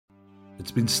It's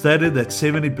been stated that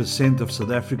 70% of South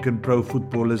African pro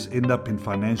footballers end up in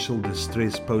financial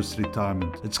distress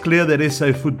post-retirement. It's clear that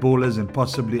SA footballers and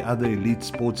possibly other elite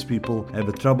sports people have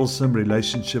a troublesome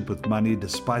relationship with money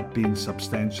despite being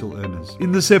substantial earners.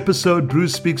 In this episode,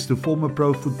 Bruce speaks to former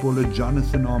pro footballer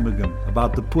Jonathan Armogam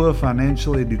about the poor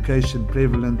financial education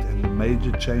prevalent and the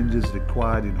major changes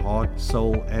required in heart,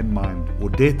 soul and mind, or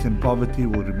debt and poverty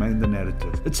will remain the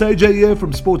narrative. It's AJ here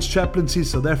from Sports Chaplaincy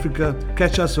South Africa.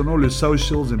 Catch us on all your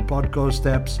socials and podcast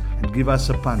apps and give us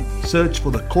a punt. Search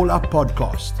for the Call Up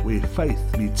Podcast, where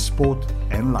faith meets sport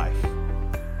and life.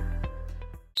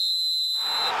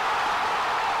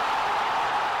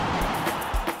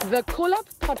 The Call Up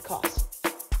Podcast,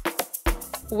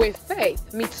 where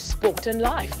faith meets sport and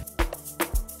life.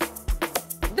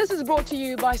 This is brought to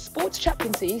you by Sports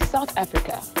Chaplaincy South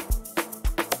Africa.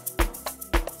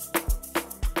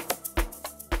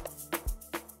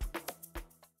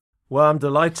 Well, I'm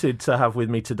delighted to have with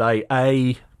me today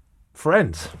a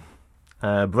friend,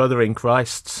 a brother in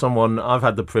Christ, someone I've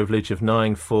had the privilege of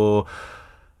knowing for,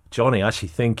 Johnny, I actually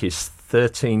think it's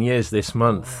 13 years this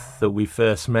month that we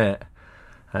first met.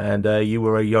 And you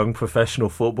were a young professional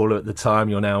footballer at the time.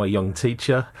 You're now a young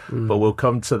teacher, but we'll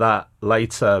come to that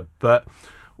later. But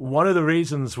one of the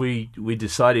reasons we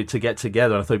decided to get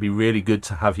together, and I thought it'd be really good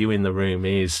to have you in the room,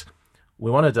 is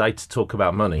we wanted today to talk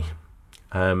about money.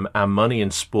 And money in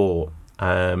sport.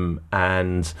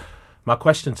 And my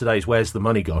question today is, where's the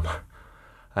money gone?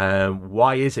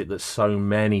 Why is it that so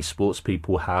many sports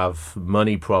people have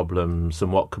money problems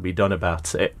and what could be done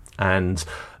about it? And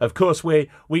of course, we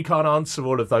can't answer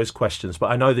all of those questions,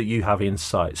 but I know that you have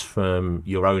insights from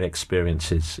your own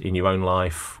experiences in your own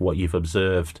life, what you've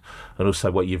observed, and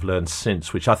also what you've learned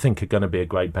since, which I think are going to be a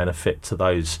great benefit to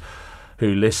those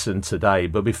who listen today.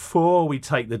 But before we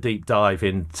take the deep dive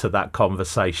into that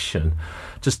conversation,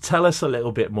 just tell us a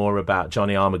little bit more about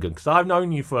Johnny Armogam, because I've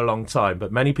known you for a long time,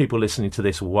 but many people listening to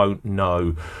this won't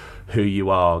know who you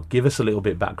are. Give us a little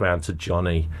bit background to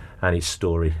Johnny and his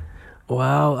story.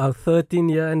 Wow, our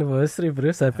 13-year anniversary,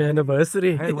 Bruce. Happy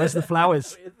anniversary. Hey, where's the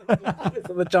flowers? Where's the flowers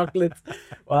and the chocolates?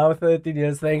 Wow, 13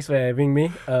 years. Thanks for having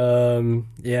me.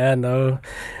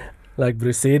 Like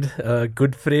Bruce said,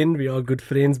 good friend. We are good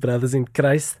friends, brothers in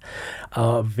Christ.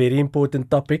 Very important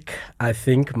topic, I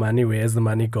think, money. Where's the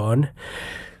money gone?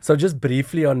 So just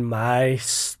briefly on my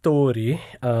story.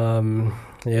 I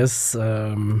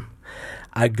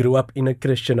grew up in a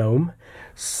Christian home,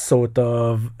 sort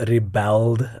of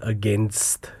rebelled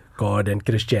against God and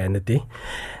Christianity,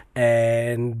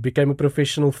 and became a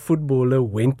professional footballer.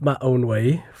 Went my own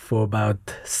way for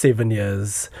about 7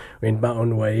 years. Went my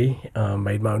own way,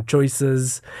 made my own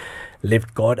choices,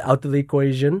 left God out of the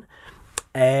equation.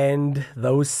 And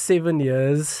those 7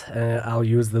 years, I'll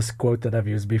use this quote that I've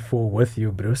used before with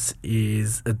you, Bruce,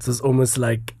 it was almost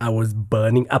like I was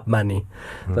burning up money.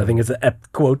 So I think it's an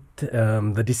apt quote.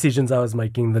 The decisions I was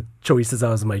making, the choices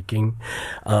I was making,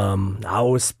 I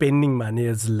was spending money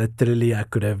as literally I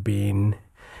could have been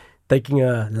taking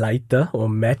a lighter or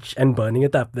match and burning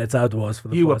it up. That's how it was for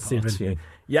the past 7 years.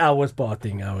 Yeah, I was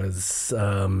partying. I was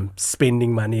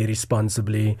spending money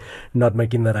irresponsibly, not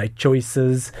making the right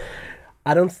choices.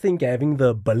 I don't think having the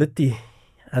ability,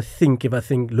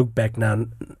 look back now,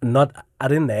 I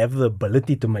didn't have the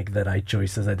ability to make the right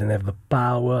choices. I didn't have the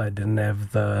power. I didn't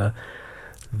have the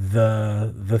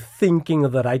thinking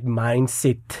of the right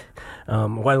mindset. I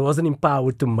wasn't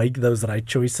empowered to make those right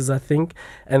choices, I think,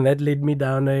 and that led me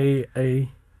down and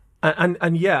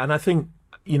I think,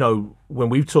 you know, when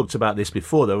we've talked about this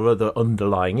before, there were other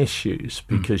underlying issues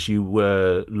because you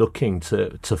were looking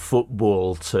to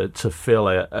football to fill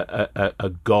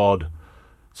a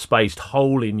God-spaced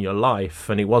hole in your life,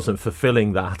 and it wasn't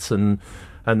fulfilling that, and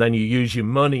then you use your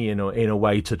money in a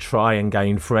way to try and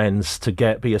gain friends to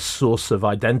be a source of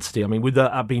identity. I mean, would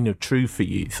that have been true for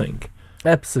you, you think?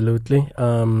 Absolutely.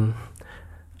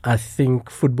 I think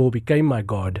football became my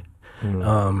God,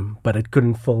 but it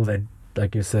couldn't fill that,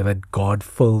 like you said, that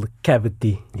God-filled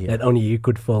cavity that only you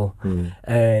could fill.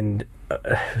 And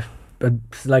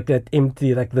it's like that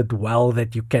empty, like that well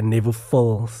that you can never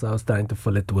fill. So I was trying to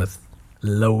fill it with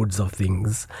loads of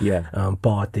things.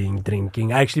 Partying,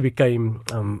 drinking. I actually became,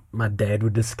 my dad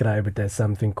would describe it as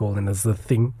something called, and it's the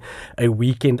thing, a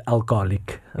weekend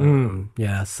alcoholic.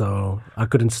 So I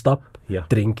couldn't stop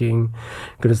drinking,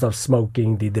 couldn't stop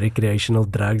smoking, did recreational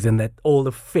drugs, and that all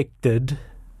affected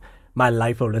my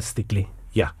life holistically.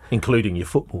 Yeah, including your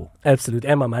football. Absolutely,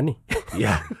 and my money.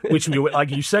 Which,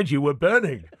 like you said, you were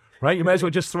burning. Right, you may as well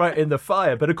just throw it in the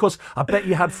fire. But of course, I bet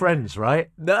you had friends,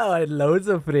 right? No, I had loads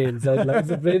of friends. And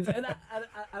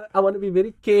I want to be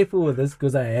very careful with this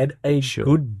because I had a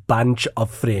good bunch of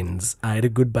friends.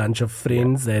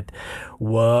 That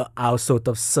were our sort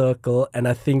of circle. And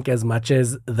I think as much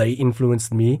as they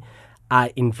influenced me,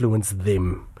 I influenced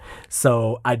them.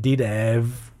 So I did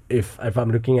have, if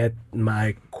I'm looking at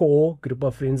my core group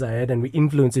of friends I had, and we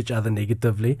influenced each other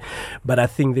negatively. But I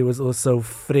think there was also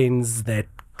friends that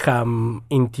come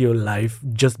into your life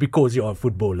just because you're a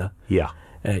footballer. Yeah.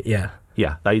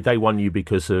 Yeah, they won you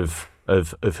because of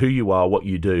who you are, what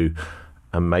you do,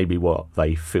 and maybe what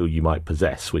they feel you might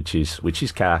possess, which is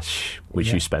cash,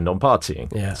 which you spend on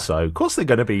partying. Yeah. So of course they're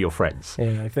going to be your friends.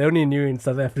 Yeah, if they only knew in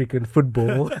South African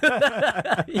football.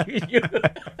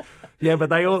 Yeah, but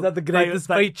they all not the greatest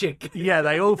paycheck. Yeah,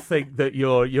 they all think that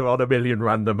you're on R1 million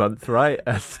a month, right?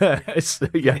 It's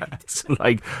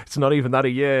like it's not even that a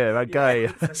year. Okay,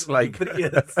 it's like 3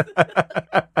 years.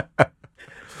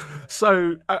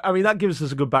 So, I mean, that gives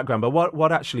us a good background, but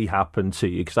what actually happened to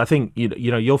you? Because I think,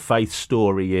 you know, your faith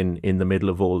story in the middle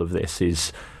of all of this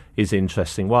is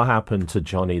interesting. What happened to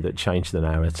Johnny that changed the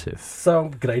narrative? So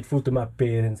I'm grateful to my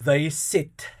parents. They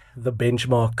set the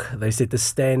benchmark. They set the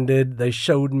standard. They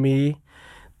showed me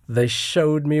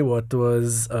what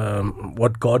was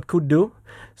what God could do.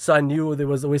 So I knew there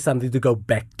was always something to go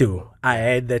back to. I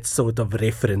had that sort of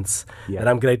reference, and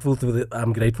I'm grateful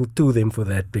to them for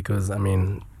that, because I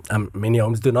mean, many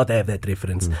homes do not have that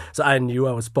reference. So I knew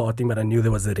I was partying, but I knew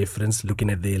there was a reference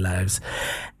looking at their lives.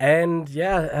 And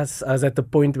yeah, I was at the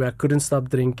point where I couldn't stop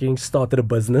drinking, started a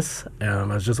business. I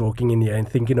was just walking in here and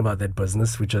thinking about that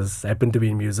business, which happened to be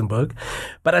in Muizenberg.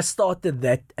 But I started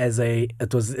that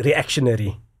it was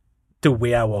reactionary to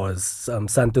where I was.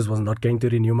 Santos was not going to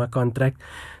renew my contract,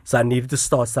 so I needed to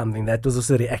start something. That was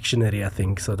also reactionary, I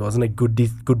think. So it wasn't a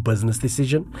good business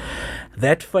decision.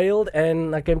 That failed,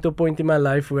 and I came to a point in my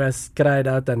life where I cried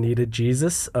out I needed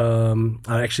Jesus. I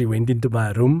actually went into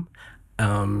my room.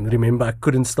 Remember, I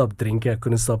couldn't stop drinking, I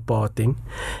couldn't stop partying,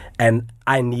 and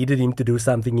I needed him to do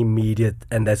something immediate,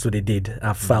 and that's what he did.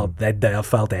 I felt that day, I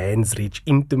felt hands reach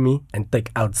into me and take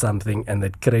out something, and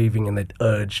that craving and that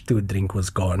urge to drink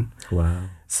was gone. Wow.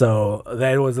 So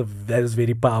that was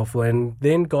very powerful. And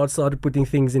then God started putting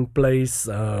things in place.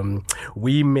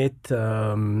 We met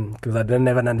because I didn't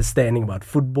have an understanding about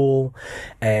football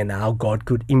and how God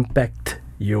could impact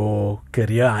your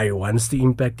career, how He wants to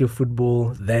impact your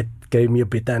football. That gave me a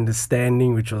better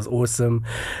understanding, which was awesome.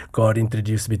 God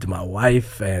introduced me to my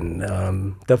wife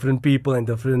and different people and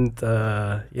different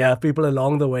people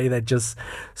along the way that just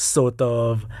sort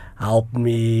of helped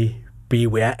me be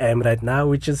where I am right now,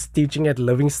 which is teaching at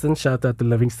Livingston. Shout out to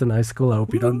Livingston High School. I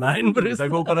hope you don't mind, Bruce.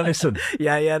 They've all got to listen.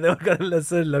 Yeah, they're all going to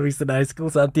listen. Livingston High School.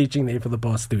 So I'm teaching there for the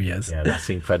past 2 years. Yeah, that's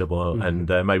incredible. And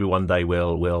maybe one day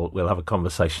we'll have a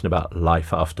conversation about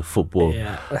life after football.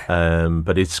 Yeah.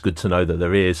 But it's good to know that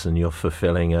there is, and you're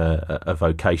fulfilling a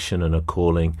vocation and a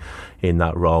calling in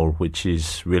that role, which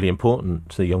is really important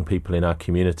to the young people in our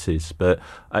communities. But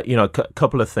a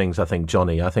couple of things, I think,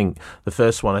 Johnny. I think the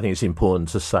first one, I think it's important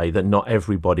to say that not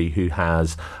everybody who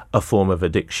has a form of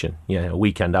addiction, a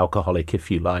weekend alcoholic, if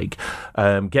you like,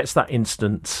 gets that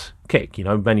instant kick.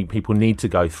 Many people need to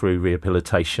go through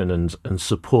rehabilitation and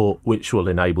support, which will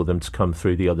enable them to come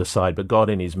through the other side. But God,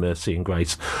 in His mercy and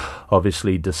grace,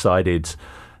 obviously decided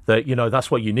that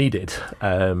that's what you needed.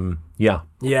 So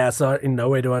in no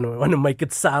way do I want to make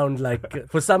it sound like,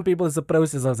 for some people it's a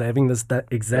process. I was having this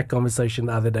exact conversation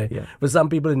the other day. For some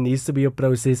people it needs to be a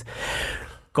process.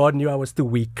 God knew I was too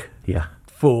weak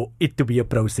for it to be a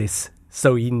process,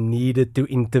 so He needed to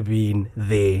intervene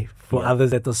there. For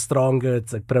others that are stronger,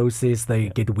 it's a process. They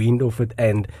get wind of it,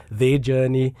 and their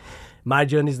journey, my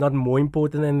journey is not more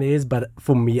important than theirs, but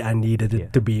for me, I needed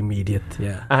it to be immediate.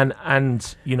 Yeah. And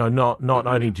not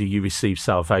only do you receive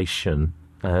salvation,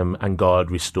 and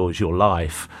God restores your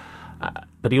life,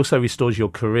 but He also restores your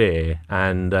career.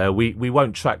 And we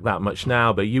won't track that much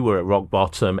now, but you were at rock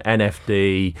bottom,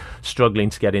 NFD, struggling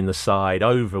to get in the side,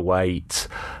 overweight.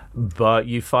 But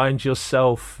you find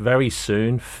yourself very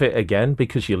soon fit again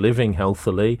because you're living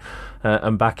healthily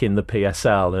and back in the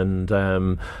PSL. And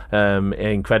an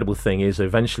incredible thing is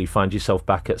eventually find yourself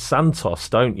back at Santos,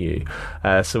 don't you?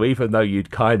 So even though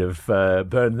you'd kind of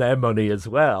burned their money as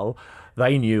well,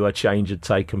 they knew a change had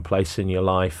taken place in your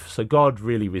life. So God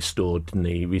really restored, didn't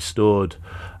He? Restored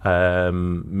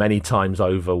many times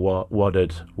over what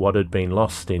had been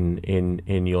lost in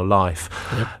your life.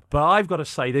 Yep. But I've got to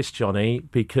say this, Johnny,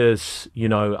 because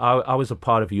I was a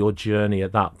part of your journey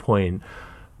at that point,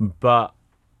 but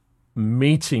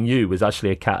meeting you was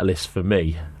actually a catalyst for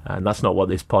me, and that's not what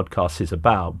this podcast is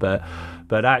about. But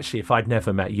actually, if I'd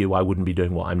never met you, I wouldn't be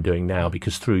doing what I'm doing now,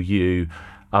 because through you,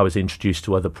 I was introduced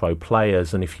to other pro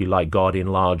players, and if you like, God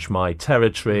enlarged my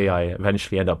territory. I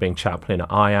eventually ended up being chaplain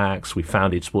at Ajax. We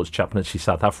founded Sports Chaplaincy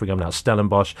South Africa, now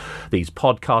Stellenbosch. These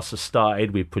podcasts have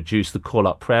started. We've produced the Call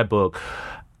Up Prayer Book,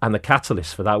 and the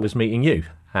catalyst for that was meeting you.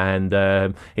 And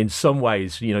in some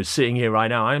ways, sitting here right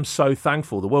now, I am so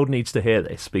thankful. The world needs to hear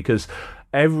this, because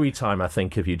every time I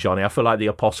think of you, Johnny, I feel like the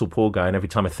Apostle Paul going, every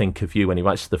time I think of you when he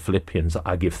writes to the Philippians,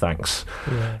 I give thanks,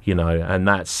 and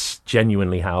that's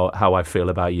genuinely how I feel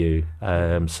about you.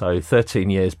 So 13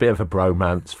 years, bit of a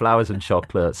bromance, flowers and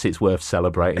chocolates, it's worth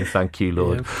celebrating. Thank you,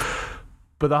 Lord.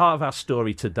 But the heart of our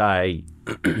story today,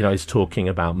 is talking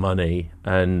about money.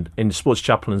 And in sports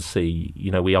chaplaincy,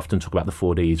 we often talk about the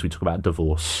 4Ds. We talk about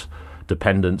divorce,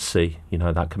 dependency,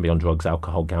 that can be on drugs,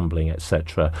 alcohol, gambling,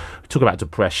 etc. We talk about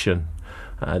depression.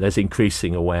 There's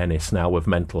increasing awareness now of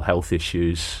mental health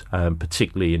issues,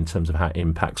 particularly in terms of how it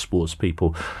impacts sports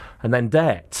people. And then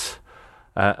debt.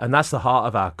 And that's the heart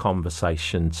of our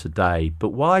conversation today. But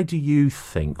why do you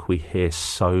think we hear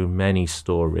so many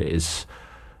stories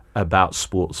about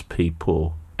sports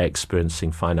people experiencing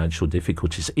financial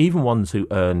difficulties, even ones who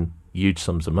earn huge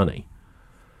sums of money?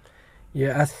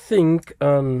 Yeah, I think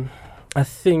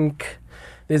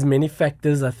there's many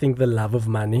factors. I think the love of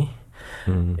money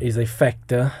is a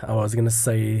factor. I was going to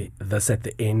say this at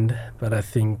the end, but I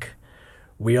think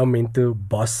we are meant to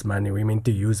boss money. We're meant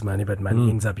to use money, but money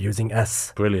ends up using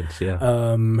us. Brilliant,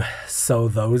 yeah. So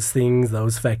those things,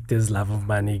 those factors, love of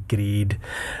money, greed,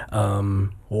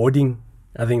 hoarding,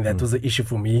 I think that was the issue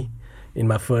for me in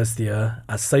my first year.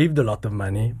 I saved a lot of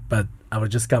money, but I was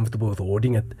just comfortable with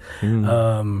hoarding it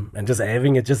and just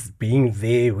having it, just being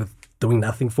there with doing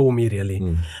nothing for me,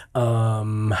 really.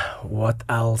 What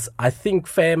else? I think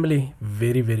family,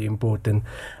 very, very important.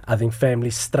 I think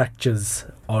family structures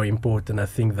are important. I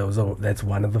think that's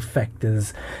one of the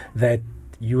factors, that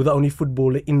you're the only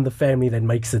footballer in the family that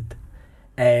makes it.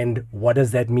 And what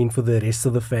does that mean for the rest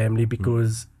of the family?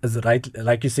 Because,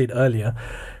 like you said earlier,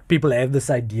 people have this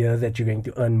idea that you're going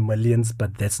to earn millions,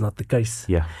 but that's not the case.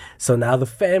 Yeah. So now the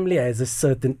family has a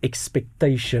certain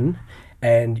expectation,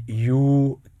 and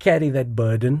you carry that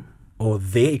burden, or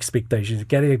their expectations. You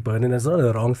carry that burden. It's not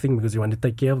a wrong thing, because you want to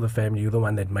take care of the family. You're the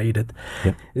one that made it.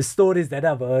 Yeah. The stories that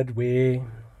I've heard where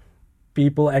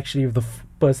people actually, if the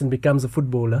person becomes a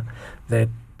footballer, that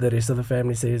the rest of the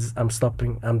family says, I'm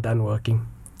stopping, I'm done working.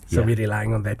 So we're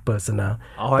relying on that person now.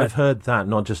 I've heard that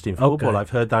not just in football. Okay.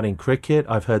 I've heard that in cricket.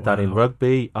 I've heard that in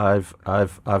rugby. I've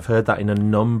heard that in a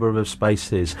number of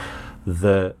spaces.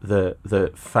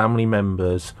 The family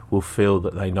members will feel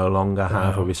that they no longer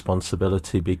have a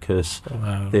responsibility, because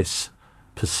this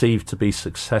perceived to be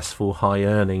successful,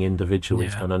 high-earning individual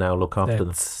is going to now look after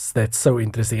them. That's so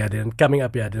interesting. Coming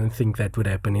up here, I didn't think that would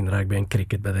happen in rugby and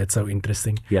cricket, but that's so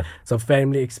interesting. Yeah. So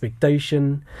family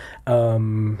expectation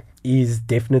is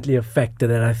definitely a factor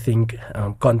that I think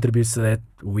contributes to that.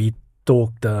 We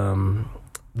talked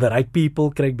the right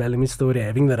people, Craig Bellamy's story,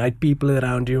 having the right people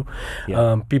around you,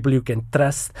 people you can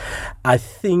trust. I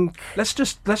think let's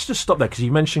just stop there, because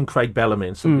you mentioned Craig Bellamy,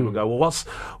 and some people go, well,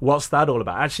 what's that all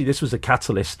about? Actually, this was a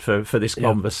catalyst for this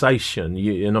conversation.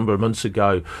 A number of months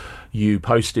ago, you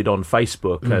posted on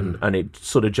Facebook, and it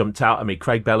sort of jumped out at me.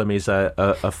 Craig Bellamy is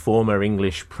a former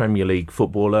English Premier League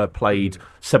footballer, played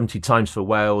 70 times for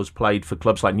Wales, played for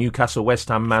clubs like Newcastle, West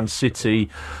Ham, Man City,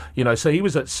 so he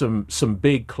was at some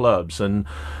big clubs. And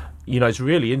it's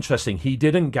really interesting, he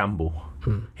didn't gamble,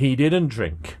 he didn't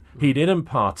drink, he didn't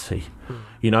party,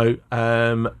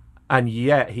 and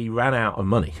yet he ran out of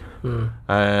money.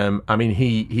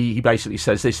 He basically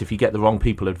says this: if you get the wrong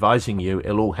people advising you, it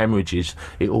all hemorrhages,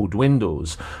 it all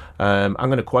dwindles. I'm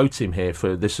going to quote him here.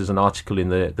 This is an article in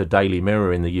the Daily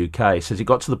Mirror in the UK. It says, it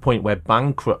got to the point where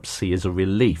bankruptcy is a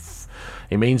relief.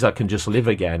 It means I can just live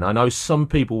again. I know some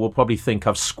people will probably think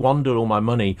I've squandered all my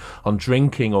money on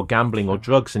drinking or gambling or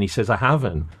drugs, and he says I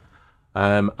haven't.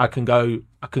 I can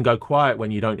go quiet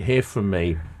when you don't hear from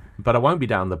me, but I won't be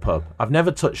down the pub. I've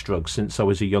never touched drugs since I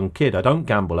was a young kid. I don't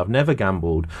gamble. I've never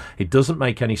gambled. It doesn't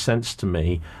make any sense to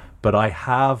me, but I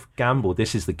have gambled.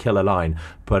 This is the killer line.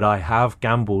 But I have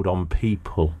gambled on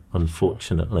people,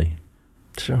 unfortunately.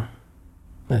 Sure.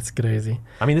 That's crazy.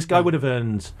 This guy would have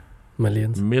earned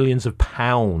millions of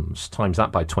pounds, times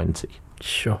that by 20.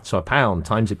 Sure. So a pound,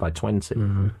 times it by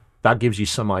 20. That gives you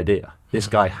some idea. This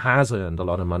guy has earned a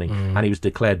lot of money, and he was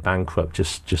declared bankrupt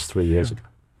just 3 years ago.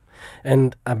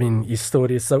 And his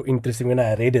story is so interesting. When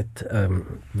I read it,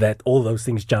 that all those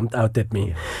things jumped out at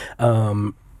me,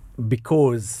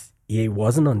 because he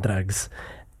wasn't on drugs,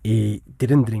 he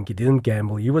didn't drink, he didn't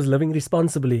gamble, he was living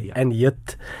responsibly, and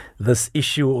yet this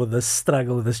issue or this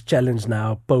struggle, this challenge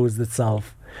now posed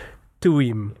itself to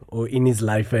him or in his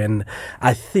life. And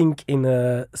I think in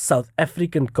a South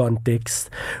African context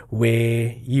where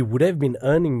he would have been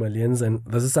earning millions, and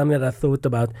this is something that I thought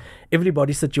about,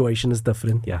 everybody's situation is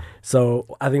different. Yeah. So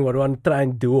I think what we want to try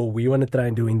and do, or we want to try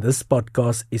and do in this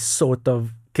podcast, is sort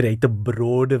of create a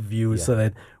broader view so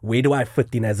that where do I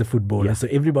fit in as a footballer? So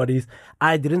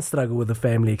I didn't struggle with the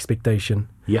family expectation.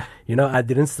 Yeah. You know, I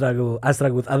struggled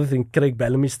with other things. Craig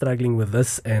Bellamy's struggling with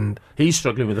this, and He's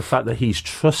struggling with the fact that he's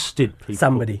trusted people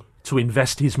somebody to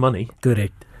invest his money,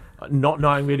 correct. not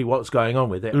knowing really what's going on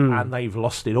with it, and they've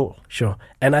lost it all. Sure.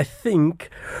 And I think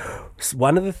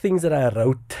one of the things that I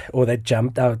wrote, or that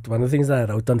jumped out, one of the things that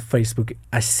I wrote on Facebook,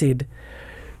 I said,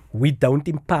 we don't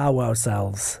empower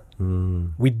ourselves.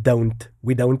 We don't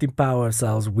empower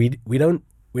ourselves. We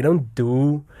don't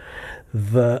do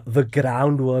the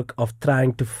groundwork of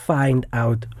trying to find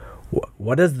out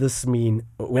what does this mean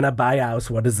when I buy a house.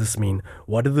 What does this mean?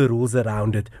 What are the rules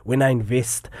around it? When I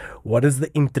invest, what is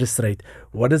the interest rate?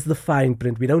 What is the fine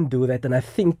print? We don't do that. And I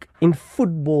think in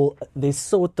football, there's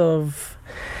sort of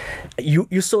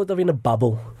you're sort of in a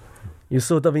bubble. You're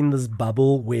sort of in this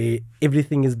bubble where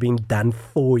everything is being done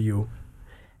for you.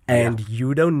 And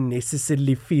you don't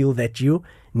necessarily feel that you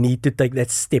need to take that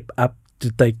step up to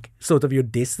take sort of your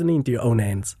destiny into your own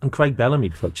hands. And Craig Bellamy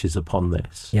touches upon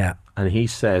this. Yeah. And he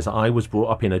says, I was brought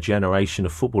up in a generation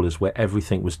of footballers where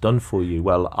everything was done for you.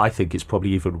 Well, I think it's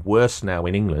probably even worse now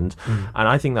in England. And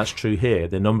I think that's true here.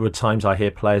 The number of times I hear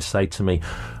players say to me,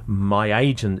 my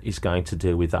agent is going to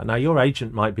deal with that. Now, your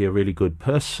agent might be a really good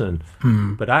person,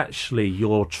 but actually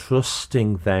you're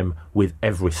trusting them with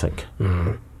everything,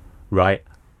 right?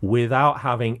 Without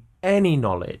having any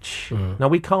knowledge. Now,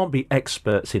 we can't be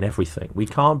experts in everything. We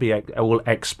can't be all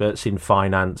experts in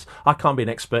finance. I can't be an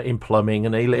expert in plumbing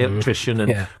and electrician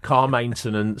and car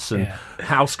maintenance and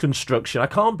house construction. I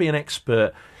can't be an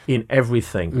expert in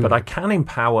everything, but I can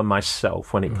empower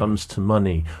myself when it comes to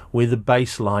money with a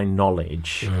baseline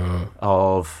knowledge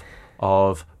of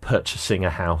purchasing a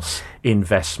house,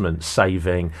 investment,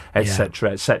 saving,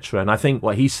 etc., etc. And I think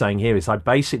what he's saying here is I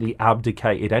basically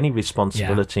abdicated any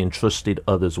responsibility and trusted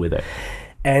others with it.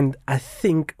 And I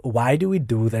think, why do we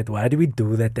do that? Why do we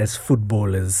do that as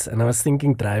footballers? And I was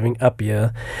thinking, driving up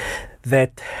here,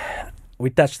 that we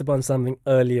touched upon something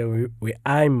earlier where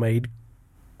I made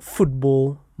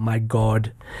football my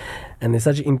God. And there's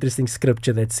such an interesting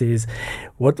scripture that says,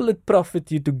 what will it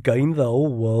profit you to gain the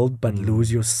whole world but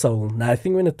lose your soul? Now, I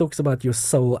think when it talks about your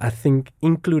soul, I think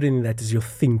included in that is your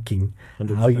thinking,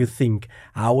 100%. How you think,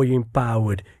 how are you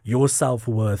empowered, your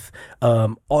self-worth,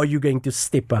 are you going to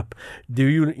step up? Do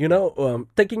you,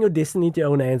 taking your destiny into your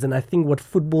own hands? And I think what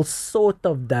football sort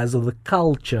of does, or the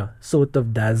culture sort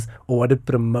of does, or what it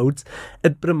promotes,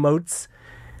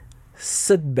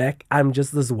 sit back, I'm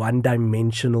just this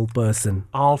one-dimensional person.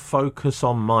 I'll focus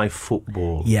on my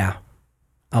football. Yeah,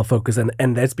 I'll focus.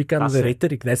 And that's become the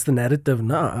rhetoric. That's the narrative.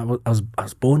 No, I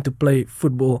was born to play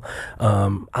football.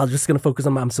 I'm just going to focus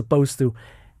on what I'm supposed to.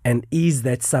 And is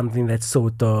that something that's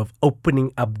sort of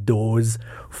opening up doors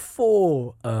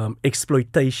for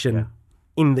exploitation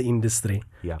in the industry?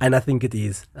 Yeah. And I think it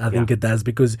is. I think it does,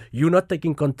 because you're not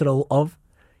taking control of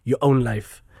your own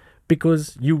life.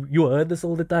 Because you heard this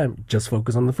all the time. Just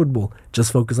focus on the football.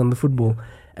 Just focus on the football.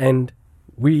 And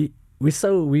we're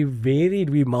varied.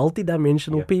 We're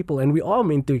multi-dimensional people, and we are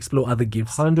meant to explore other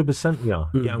gifts. 100%, we are.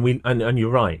 Yeah, and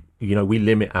you're right. We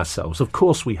limit ourselves. Of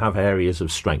course, we have areas of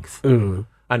strength, and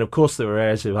of course, there are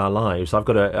areas of our lives. I've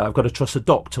got to trust a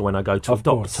doctor when I go to a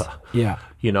doctor. Yeah,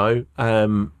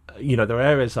 there are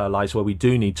areas of our lives where we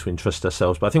do need to entrust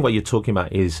ourselves. But I think what you're talking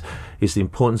about is the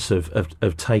importance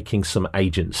of taking some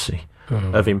agency,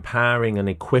 of empowering and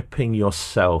equipping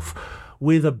yourself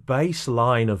with a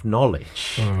baseline of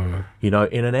knowledge, in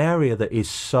an area that is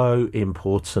so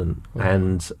important.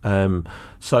 And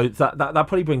so that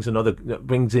probably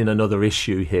brings in another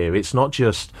issue here. It's not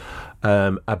just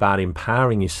about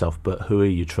empowering yourself, but who are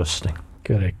you trusting?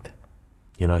 Correct.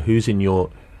 Who's in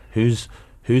your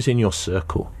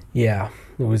circle? Yeah,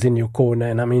 who's in your corner.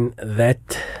 And I mean,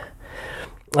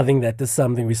 I think that is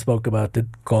something we spoke about,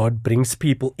 that God brings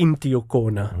people into your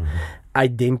corner.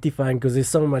 Identifying, because there's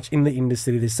so much in the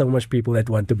industry, there's so much people that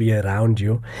want to be around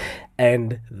you.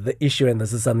 And the issue, and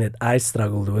this is something that I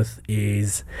struggled with,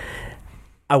 is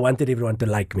I wanted everyone to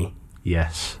like me.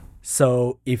 Yes.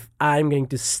 So if I'm going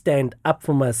to stand up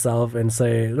for myself and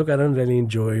say, look, I don't really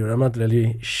enjoy you, I'm not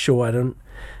really sure, I don't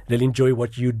really enjoy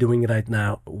what you're doing right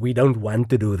now, we don't want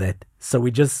to do that. So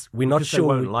we're not sure. They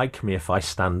won't like me if I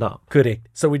stand up. Correct.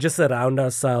 So we just surround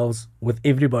ourselves with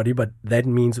everybody, but that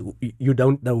means you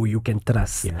don't know who you can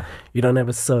trust. Yeah. You don't have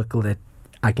a circle that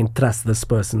I can trust this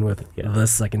person with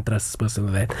this, I can trust this person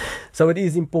with that. So it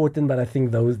is important, but I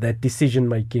think that decision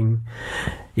making,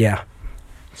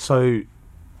 So,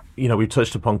 we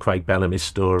touched upon Craig Bellamy's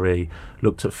story,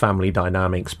 looked at family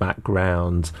dynamics,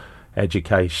 background,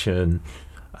 education,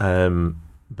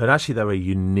 but actually there are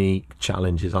unique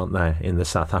challenges, aren't there, in the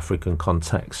South African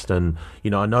context? And,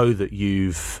 I know that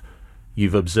you've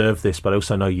observed this, but I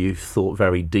also know you've thought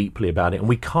very deeply about it. And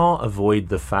we can't avoid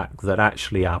the fact that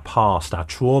actually our past, our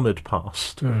traumaed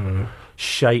past,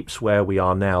 shapes where we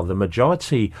are now. The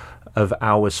majority of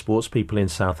our sports people in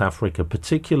South Africa,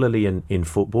 particularly in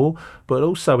football, but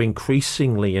also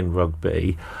increasingly in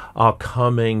rugby, are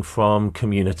coming from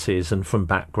communities and from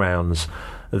backgrounds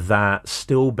that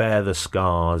still bear the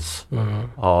scars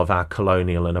of our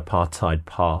colonial and apartheid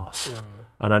past.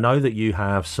 And I know that you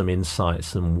have some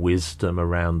insights and wisdom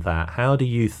around that. How do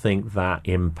you think that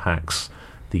impacts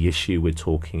the issue we're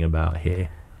talking about here?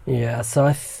 Yeah, so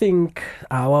I think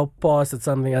our past is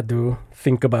something I do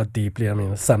think about deeply. I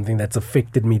mean, it's something that's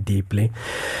affected me deeply.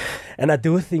 And I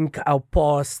do think our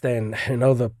past and,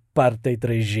 the apartheid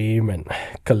regime and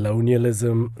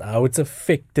colonialism, how it's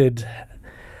affected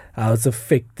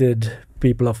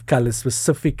people of color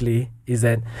specifically, is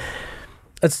that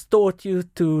it's taught you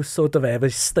to sort of have a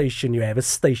station. You have a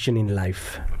station in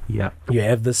life. Yeah. You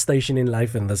have the station in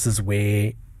life, and this is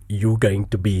where you're going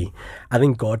to be. I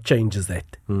think God changes that.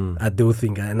 I do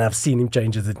think, and I've seen him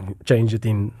change it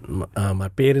in my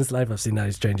parents' life. I've seen how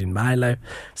he's changed in my life.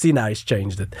 Seen how he's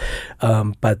changed it.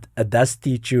 But it does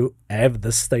teach you, have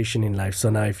this station in life. So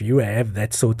now if you have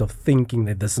that sort of thinking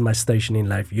that this is my station in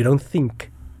life, you don't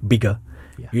think bigger.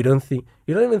 Yeah. You don't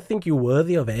even think you're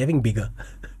worthy of having bigger.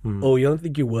 Or you don't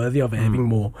think you're worthy of having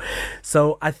more.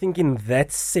 So I think in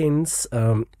that sense,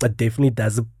 it definitely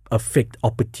does affect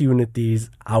opportunities,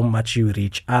 how much you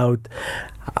reach out,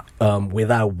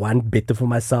 whether I want better for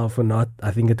myself or not.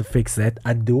 I think it affects that.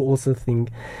 I do also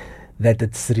think that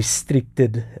it's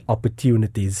restricted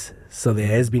opportunities. So there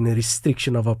has been a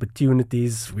restriction of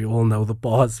opportunities. We all know the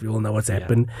past. We all know what's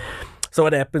happened. So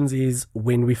what happens is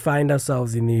when we find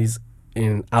ourselves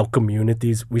in our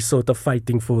communities, we're sort of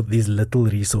fighting for these little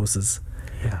resources.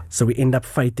 Yeah. So we end up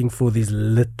fighting for these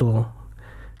little.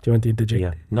 Do you want to interject?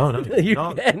 Yeah. No.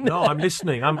 No, I'm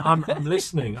listening. I'm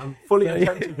listening. I'm fully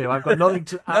attentive here. I've got nothing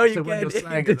to add to what you're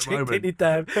saying at the moment.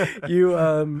 Anytime.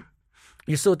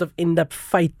 You sort of end up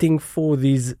fighting for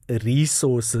these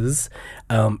resources,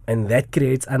 and that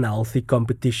creates unhealthy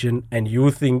competition. And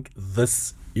you think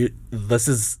this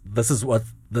is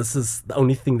the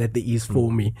only thing that there is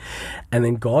for me. And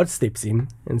then God steps in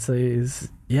and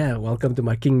says, welcome to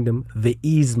my kingdom. There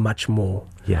is much more.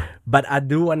 Yeah. But I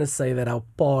do want to say that our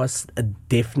past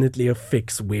definitely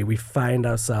affects where we find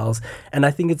ourselves. And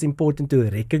I think it's important to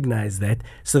recognize that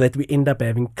so that we end up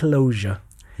having closure.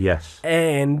 Yes.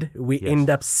 And we end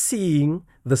up seeing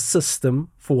the system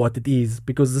for what it is,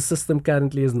 because the system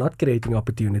currently is not creating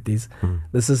opportunities.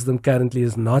 The system currently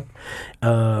is not,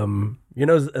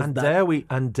 dare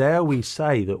we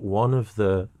say that one of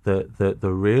the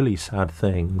really sad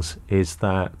things is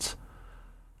that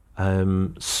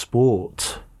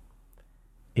sport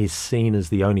is seen as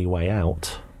the only way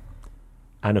out,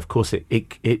 and of course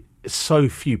it so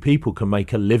few people can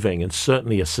make a living, and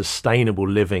certainly a sustainable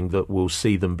living that will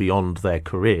see them beyond their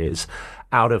careers,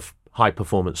 out of high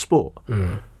performance sport.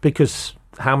 Because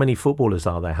how many footballers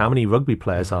are there? How many rugby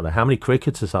players are there? How many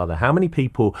cricketers are there? How many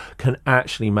people can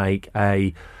actually make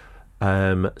a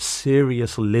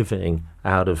serious living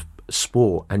out of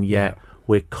sport? And yet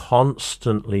we're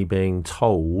constantly being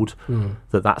told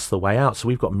that that's the way out. So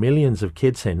we've got millions of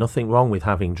kids here, nothing wrong with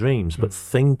having dreams, but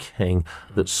thinking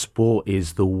that sport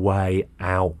is the way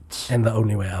out. And the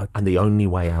only way out. And the only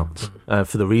way out,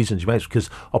 for the reasons you mentioned, because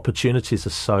opportunities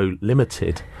are so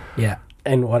limited. Yeah.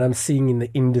 And what I'm seeing in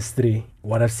the industry,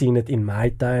 what I've seen it in my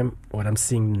time, what I'm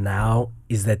seeing now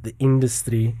is that the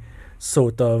industry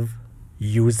sort of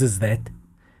uses that,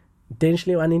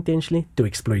 intentionally or unintentionally, to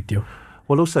exploit you.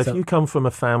 Well, also, if you come from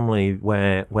a family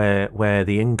where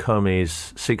the income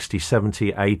is 60,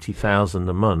 70, 80,000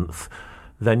 a month,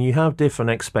 then you have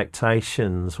different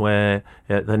expectations than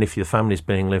if your family's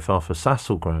being lived off a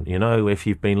SASL grant. If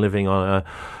you've been living on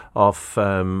off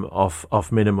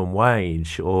minimum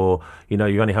wage, or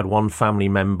you only had one family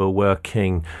member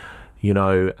working,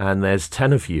 and there's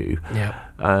 10 of you,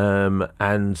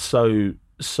 and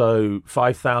so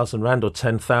 5,000 rand or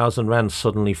 10,000 rand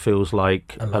suddenly feels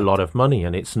like a lot of money,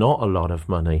 and it's not a lot of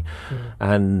money.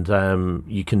 And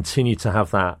you continue to have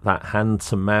that hand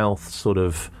to mouth sort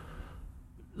of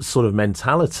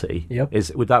mentality. Do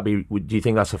you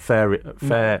think that's a fair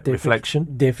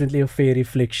reflection? Definitely a fair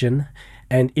reflection.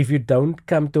 And if you don't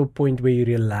come to a point where you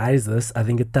realize this, I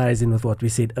think it ties in with what we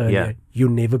said earlier. Yeah. You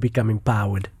never become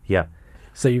empowered. Yeah.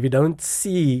 So if you don't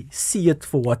see it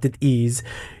for what it is,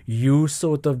 you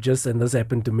sort of just, and this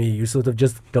happened to me, you sort of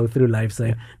just go through life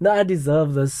saying, no, I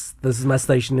deserve this. This is my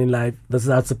station in life. This is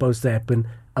how it's supposed to happen.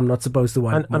 I'm not supposed to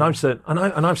want and I've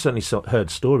certainly heard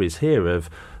stories here of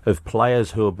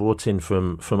players who are brought in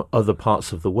from other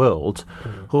parts of the world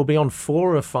who will be on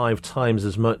 4 or 5 times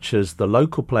as much as the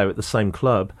local player at the same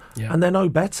club, and they're no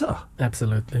better.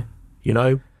 Absolutely. You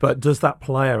know, but does that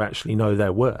player actually know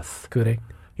their worth? Correct.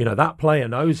 You know, that player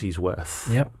knows he's worth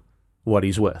what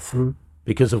he's worth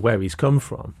because of where he's come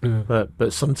from.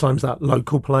 But sometimes that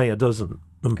local player doesn't.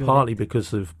 And partly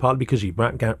because of your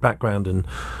background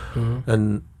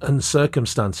and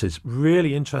circumstances.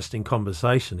 Really interesting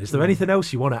conversation. Is there anything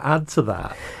else you want to add to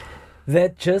that?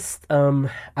 That just,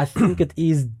 I think it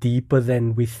is deeper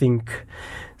than we think.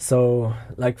 So,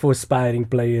 like for aspiring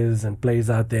players and players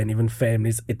out there, and even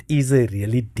families, it is a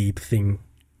really deep thing.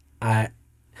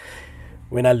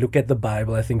 When I look at the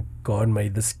Bible, I think God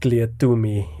made this clear to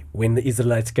me when the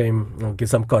Israelites came. I'll give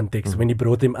some context. When He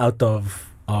brought them out of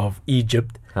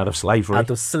Egypt, out of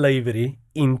slavery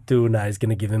into, now He's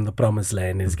going to give them the promised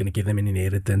land, He's going to give them an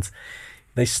inheritance.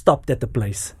 They stopped at the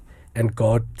place, and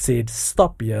God said,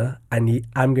 stop here, and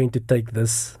I'm going to take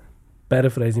this,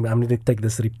 paraphrasing, I'm going to take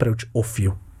this reproach off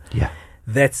you. Yeah.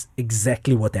 That's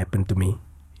exactly what happened to me.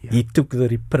 Yeah. He took the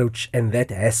reproach, and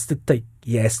he has to take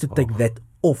that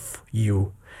off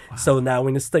you. Wow. So now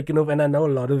when it's taken off, and I know a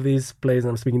lot of these players,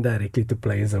 I'm speaking directly to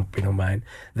players of mine,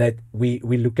 that we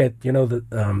look at,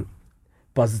 the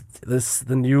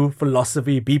the new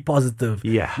philosophy, be positive.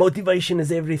 Yeah. Motivation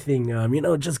is everything.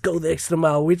 Just go the extra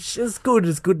mile, which is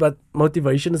good, but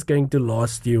motivation is going to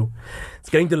last you. It's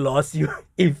going to last you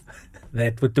if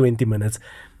that for 20 minutes.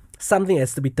 Something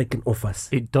has to be taken off us.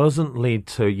 It doesn't lead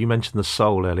to, you mentioned the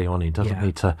soul early on, it doesn't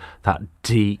lead to that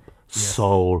deep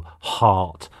soul,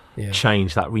 heart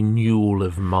change, that renewal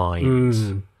of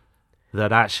mind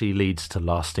that actually leads to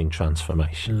lasting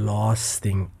transformation.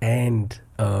 Lasting and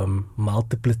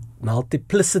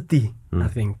multiplicity, I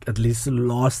think, at least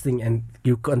lasting, and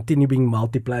you continue being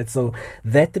multiplied. So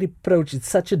that reproach, it's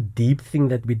such a deep thing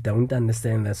that we don't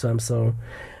understand that. So I'm so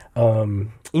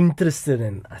interested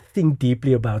in, I think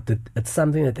deeply about it. It's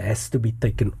something that has to be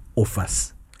taken off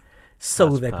us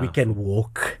so that we can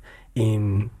walk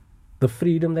in the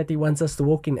freedom that He wants us to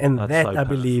walk in. And that, I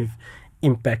believe,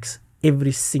 impacts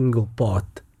every single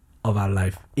part of our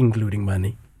life, including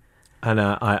money. And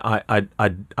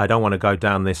I don't want to go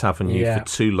down this avenue for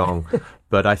too long,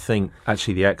 but I think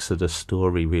actually the Exodus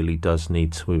story really does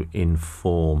need to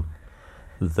inform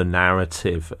the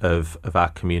narrative of our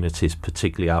communities,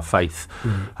 particularly our faith,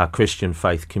 our Christian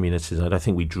faith communities. I don't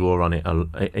think we draw on it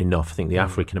enough. I think the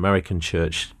African American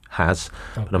church has,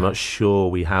 but I'm not sure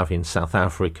we have in South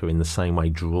Africa in the same way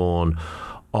drawn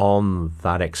on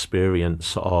that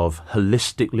experience of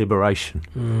holistic liberation.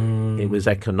 It was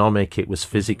economic, it was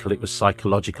physical, it was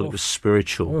psychological, it was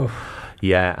spiritual.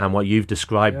 Yeah, and what you've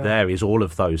described there is all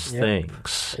of those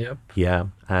things. Yeah,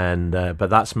 and but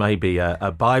that's maybe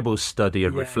a Bible study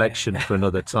and reflection for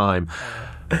another time.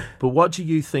 But what do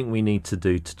you think we need to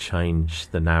do to change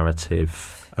the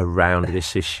narrative around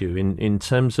this issue in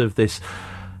terms of this?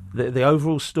 The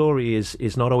overall story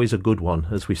is not always a good one,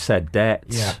 as we've said.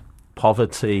 Debt,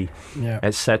 poverty,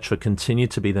 etc., continue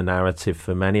to be the narrative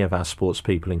for many of our sports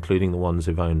people, including the ones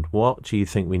who've owned. What do you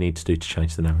think we need to do to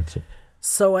change the narrative?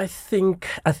 So I think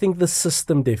the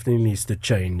system definitely needs to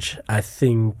change. I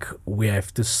think we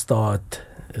have to start,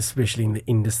 especially in the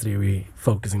industry, we're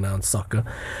focusing now on soccer,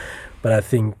 but I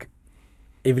think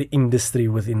every industry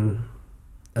within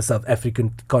a South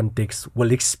African context will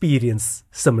experience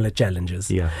similar challenges.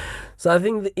 Yeah. So I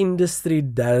think the industry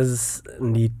does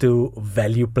need to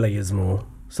value players more.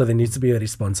 So there needs to be a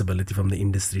responsibility from the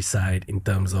industry side in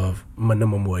terms of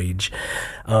minimum wage.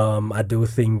 I do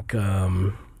think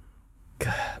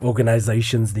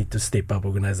organizations need to step up.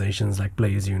 Organizations like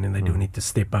Players Union, they do need to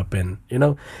step up and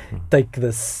take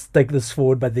this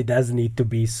forward. But there does need to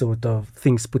be sort of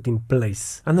things put in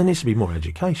place. And there needs to be more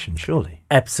education, surely.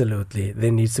 Absolutely,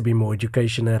 there needs to be more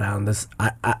education around this.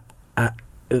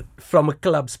 From a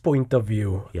club's point of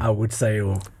view, I would say,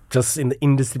 or just in the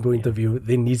industry point of view,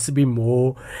 there needs to be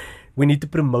more. We need to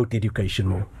promote education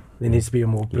more. There needs to be a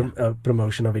more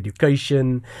promotion of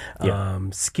education,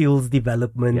 skills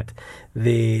development.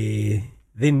 There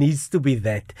needs to be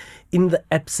that. In the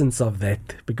absence of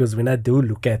that, because when I do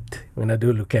look at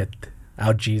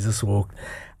how Jesus walked,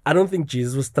 I don't think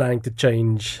Jesus was trying to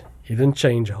change. He didn't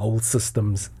change whole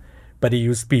systems, but He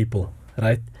used people,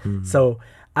 right? So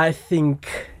I think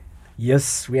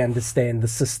yes, we understand the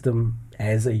system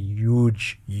has a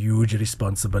huge, huge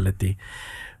responsibility,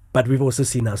 but we've also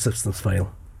seen our systems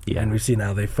fail. Yeah. And we've seen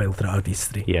how they fail throughout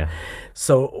history. Yeah.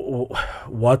 So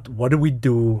what do we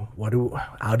do?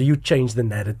 How do you change the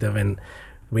narrative? And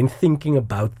when thinking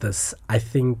about this, I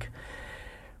think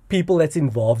people that's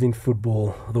involved in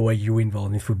football, the way you're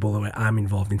involved in football, the way I'm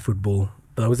involved in football,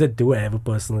 those that do have a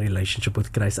personal relationship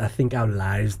with Christ, I think our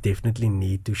lives definitely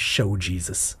need to show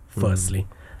Jesus, firstly.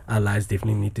 Our lives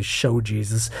definitely need to show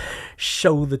Jesus,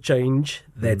 show the change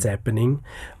that's happening,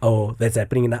 or that's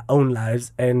happening in our own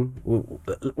lives. And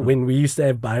when we used to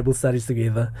have Bible studies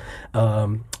together,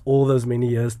 all those many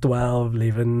years, 12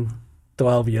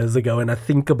 years ago, and I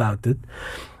think about it,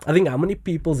 I think how many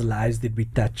people's lives did we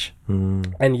touch?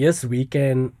 And yes, we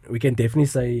can definitely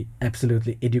say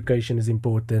absolutely education is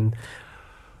important.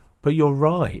 But you're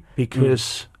right,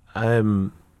 because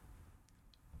the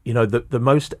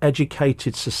most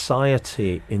educated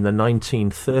society in the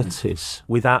 1930s,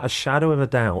 without a shadow of a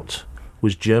doubt,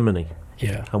 was Germany.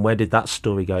 Yeah. And where did that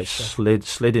story go? It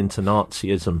slid into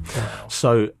Nazism. Wow.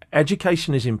 So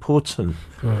education is important,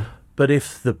 but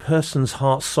if the person's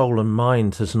heart, soul and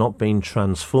mind has not been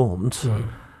transformed,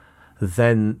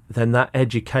 then that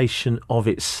education of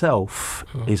itself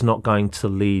is not going to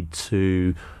lead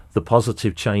to the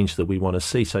positive change that we want to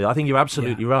see. So I think you're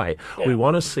absolutely right. Yeah. We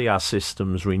want to see our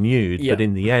systems renewed, but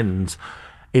in the end,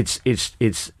 it's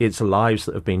lives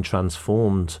that have been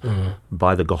transformed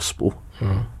by the gospel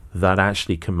that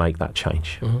actually can make that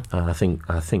change. I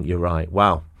think you're right.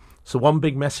 Wow. So one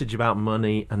big message about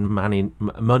money and money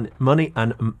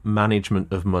and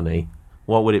management of money.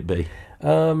 What would it be?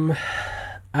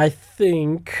 I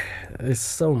think there's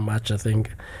so much. I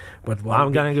think. But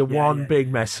I'm going to get one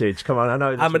big message. Come on, I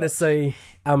know. I'm going to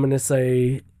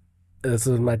say, this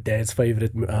is my dad's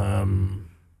favorite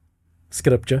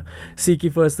scripture. Seek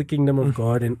ye first the kingdom of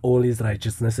God and all his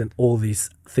righteousness, and all these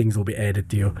things will be added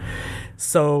to you.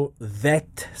 So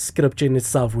that scripture in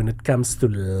itself, when it comes to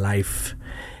life,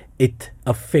 it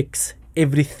affects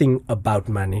everything about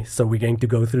money. So we're going to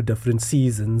go through different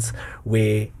seasons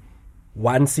where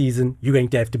one season you're going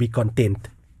to have to be content.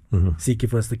 Seek ye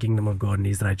first the kingdom of God and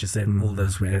his righteousness, and all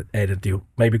those were added to you.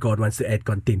 Maybe God wants to add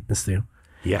contentness to you.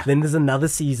 Yeah. Then there's another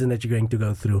season that you're going to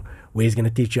go through where he's going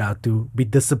to teach you how to be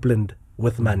disciplined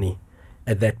with money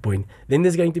at that point. Then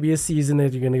there's going to be a season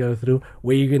that you're going to go through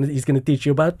where he's going to teach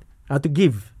you about how to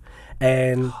give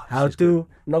and how to,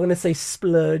 I'm not going to say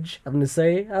splurge, I'm going to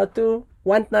say how to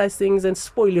want nice things and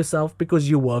spoil yourself because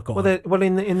you work hard. Well,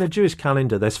 in the Jewish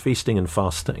calendar, there's feasting and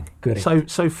fasting. Correct.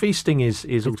 So feasting is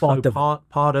also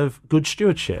part of good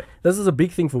stewardship. This is a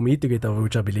big thing for me to get over,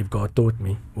 which I believe God taught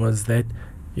me, was that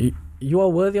you are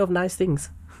worthy of nice things.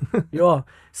 You are.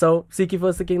 So seek ye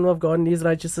first the kingdom of God and his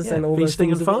righteousness, and all those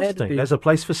things. Feasting and fasting. There's a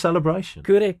place for celebration.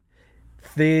 Correct.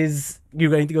 You're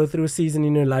going to go through a season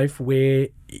in your life where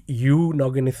you're not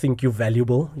going to think you're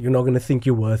valuable. You're not going to think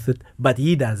you're worth it, but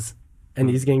he does. And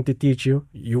he's going to teach you.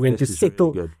 You're going to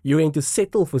settle. Really, you're going to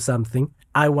settle for something.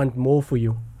 I want more for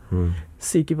you.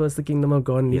 Seek ye first the kingdom of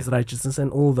God and his righteousness, and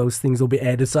all those things will be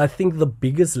added. So I think the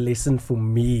biggest lesson for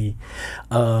me,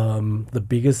 the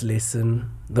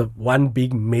one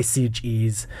big message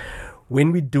is,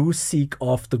 when we do seek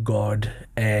after God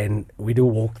and we do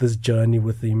walk this journey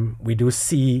with him, we do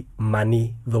see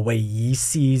money the way he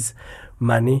sees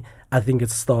money. I think he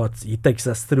takes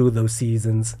us through those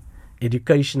seasons.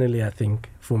 Educationally, I think,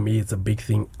 for me, it's a big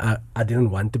thing. I didn't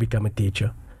want to become a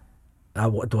teacher.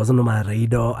 It wasn't on my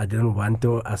radar. I didn't want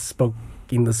to. I spoke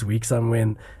in this week somewhere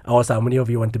and I asked, how many of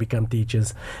you want to become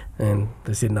teachers? And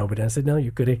they said, nobody. I said, no,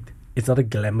 you're correct. It's not a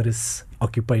glamorous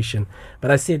occupation.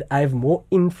 But I said, I have more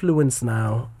influence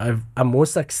now. I'm more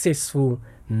successful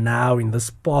now in this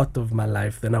part of my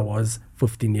life than I was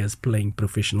 15 years playing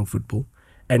professional football.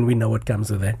 And we know what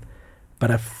comes with that.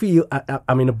 But I feel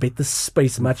I'm in a better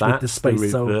space, better space.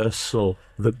 That's the reversal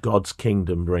that God's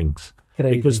kingdom brings.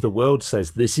 Crazy. Because the world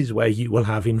says this is where you will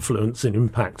have influence and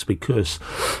impact because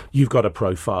you've got a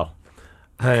profile.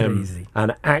 Crazy.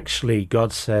 And actually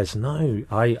God says, no,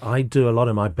 I do a lot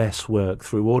of my best work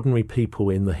through ordinary people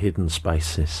in the hidden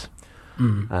spaces.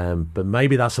 But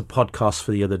maybe that's a podcast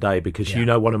for the other day, because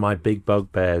one of my big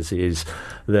bugbears is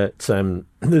that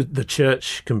the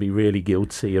church can be really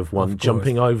guilty of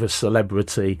jumping over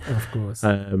celebrity, of course,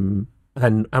 and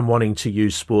wanting to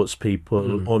use sports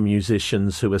people or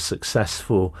musicians who are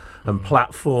successful and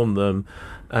platform them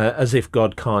as if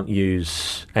God can't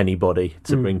use anybody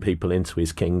to bring people into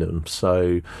his kingdom.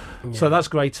 So that's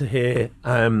great to hear.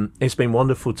 It's been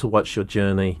wonderful to watch your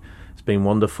journey. It's been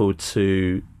wonderful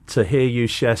to to hear you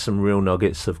share some real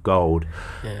nuggets of gold.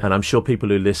 And I'm sure people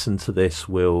who listen to this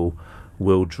will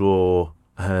draw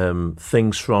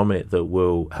things from it that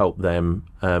will help them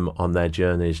on their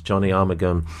journeys. Johnny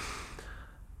Armogam,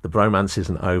 the bromance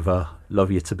isn't over. Love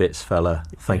you to bits, fella.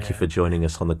 Thank you for joining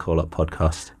us on the Call Up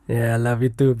podcast. Yeah, I love you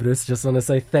too, Bruce. Just want to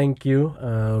say thank you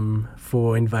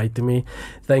for inviting me.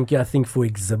 Thank you, I think, for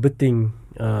exhibiting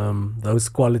those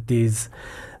qualities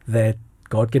that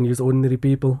God can use ordinary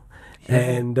people.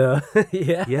 And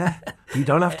you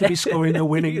don't have to be scoring the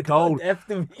winning goal,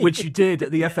 which you did at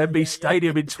the FNB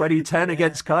Stadium in 2010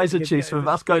 against Kaiser Chiefs for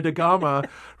Vasco da Gama,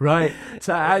 right?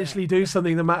 To actually do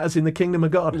something that matters in the kingdom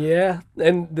of God. Yeah,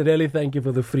 and really thank you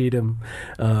for the freedom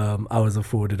I was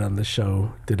afforded on the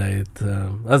show today.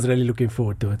 I was really looking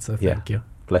forward to it, so thank you.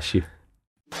 Bless you.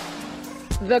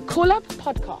 The Call Up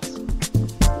Podcast,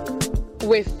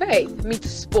 where faith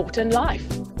meets sport and life.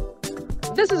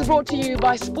 This is brought to you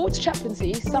by Sports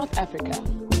Chaplaincy South Africa.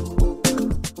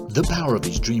 The power of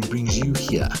his dream brings you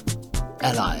here.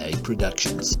 LIA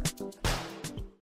Productions.